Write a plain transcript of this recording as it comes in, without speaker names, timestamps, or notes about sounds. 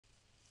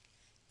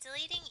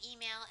Deleting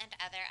email and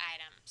other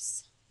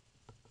items.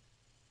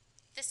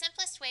 The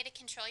simplest way to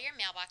control your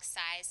mailbox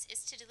size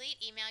is to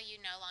delete email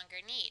you no longer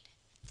need.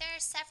 There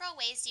are several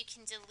ways you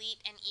can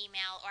delete an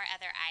email or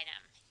other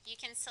item. You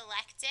can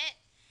select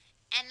it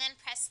and then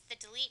press the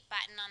delete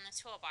button on the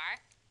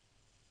toolbar.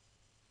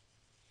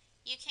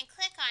 You can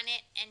click on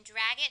it and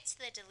drag it to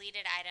the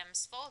deleted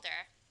items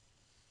folder,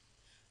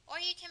 or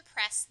you can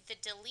press the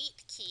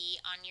delete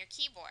key on your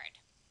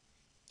keyboard.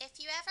 If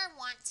you ever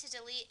want to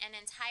delete an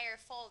entire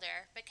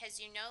folder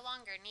because you no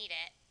longer need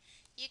it,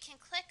 you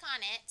can click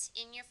on it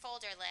in your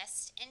folder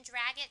list and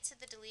drag it to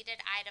the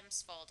deleted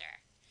items folder.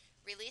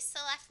 Release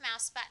the left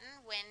mouse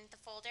button when the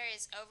folder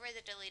is over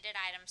the deleted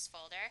items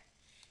folder,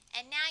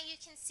 and now you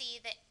can see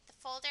that the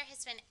folder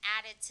has been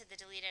added to the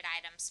deleted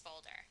items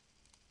folder.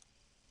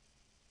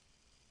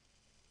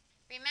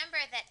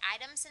 Remember that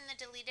items in the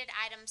deleted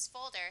items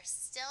folder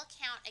still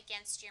count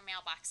against your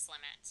mailbox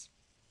limit.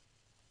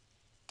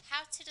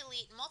 How to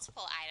delete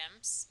multiple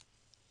items.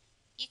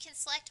 You can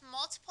select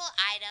multiple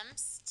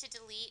items to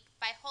delete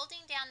by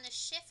holding down the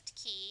Shift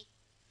key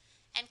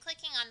and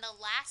clicking on the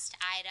last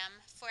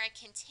item for a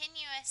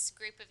continuous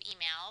group of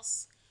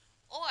emails,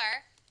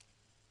 or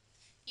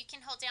you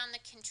can hold down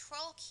the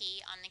Control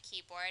key on the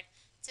keyboard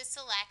to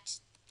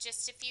select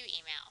just a few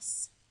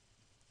emails.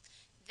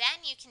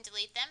 Then you can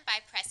delete them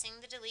by pressing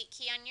the delete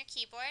key on your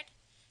keyboard,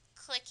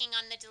 clicking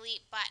on the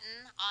delete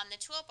button on the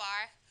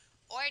toolbar,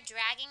 or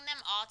dragging them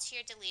all to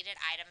your deleted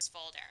items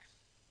folder.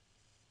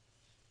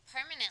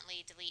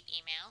 Permanently delete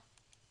email.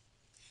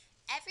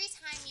 Every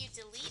time you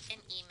delete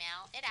an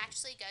email, it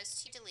actually goes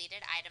to your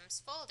deleted items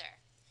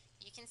folder.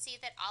 You can see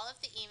that all of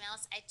the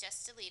emails I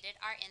just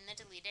deleted are in the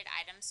deleted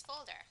items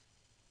folder.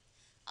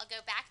 I'll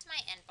go back to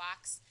my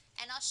inbox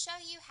and I'll show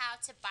you how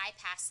to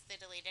bypass the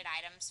deleted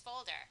items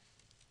folder.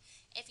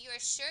 If you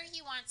are sure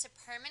you want to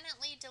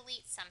permanently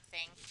delete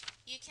something,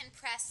 you can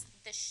press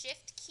the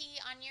Shift key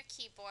on your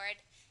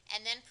keyboard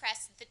and then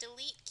press the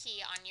delete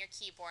key on your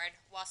keyboard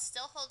while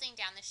still holding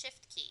down the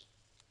Shift key.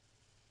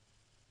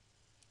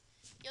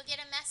 You'll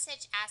get a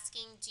message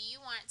asking, do you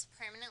want to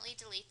permanently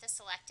delete the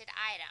selected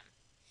item?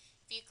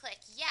 If you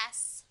click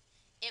yes,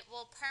 it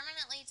will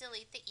permanently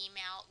delete the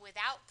email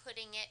without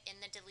putting it in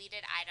the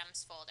deleted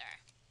items folder.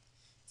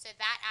 So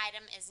that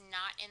item is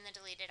not in the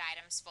deleted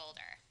items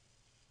folder.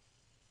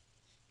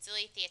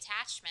 Delete the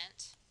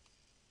attachment.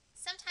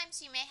 Sometimes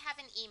you may have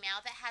an email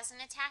that has an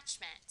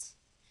attachment.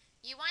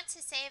 You want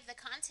to save the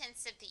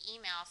contents of the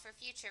email for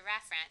future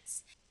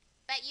reference,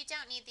 but you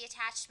don't need the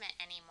attachment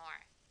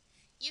anymore.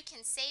 You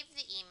can save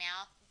the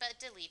email, but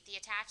delete the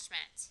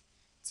attachment.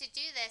 To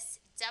do this,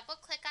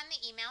 double-click on the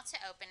email to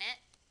open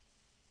it,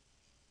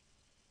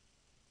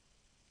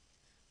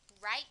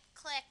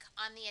 right-click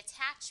on the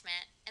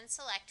attachment and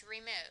select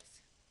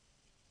Remove.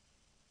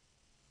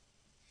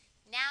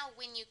 Now,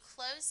 when you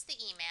close the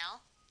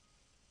email,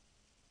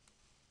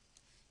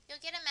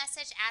 you'll get a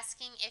message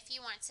asking if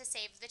you want to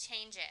save the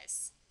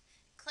changes.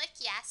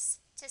 Click Yes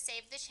to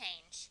save the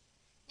change.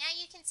 Now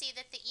you can see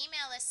that the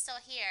email is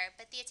still here,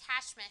 but the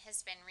attachment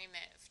has been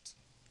removed.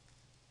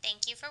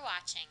 Thank you for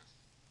watching.